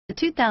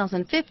The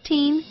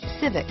 2015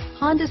 Civic,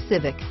 Honda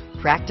Civic.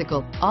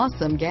 Practical,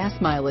 awesome gas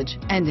mileage,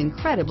 and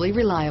incredibly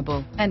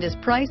reliable, and is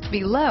priced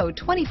below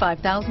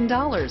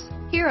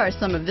 $25,000. Here are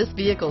some of this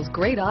vehicle's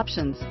great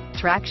options: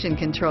 traction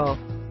control,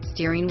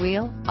 steering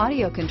wheel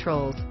audio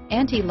controls,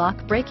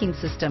 anti-lock braking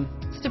system,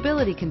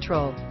 stability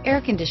control, air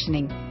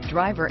conditioning,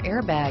 driver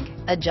airbag,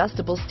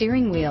 adjustable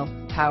steering wheel,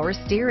 power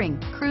steering,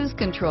 cruise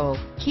control,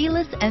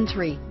 keyless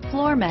entry,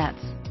 floor mats,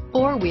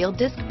 four-wheel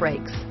disc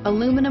brakes,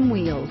 aluminum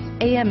wheels,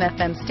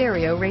 AM/FM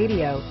stereo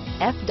radio,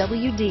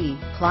 FWD,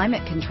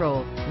 climate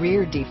control,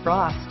 rear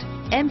defrost,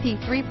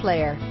 MP3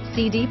 player,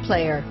 CD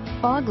player,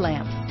 fog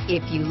lamps.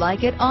 If you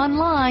like it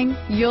online,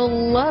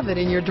 you'll love it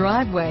in your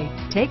driveway.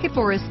 Take it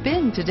for a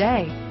spin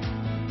today.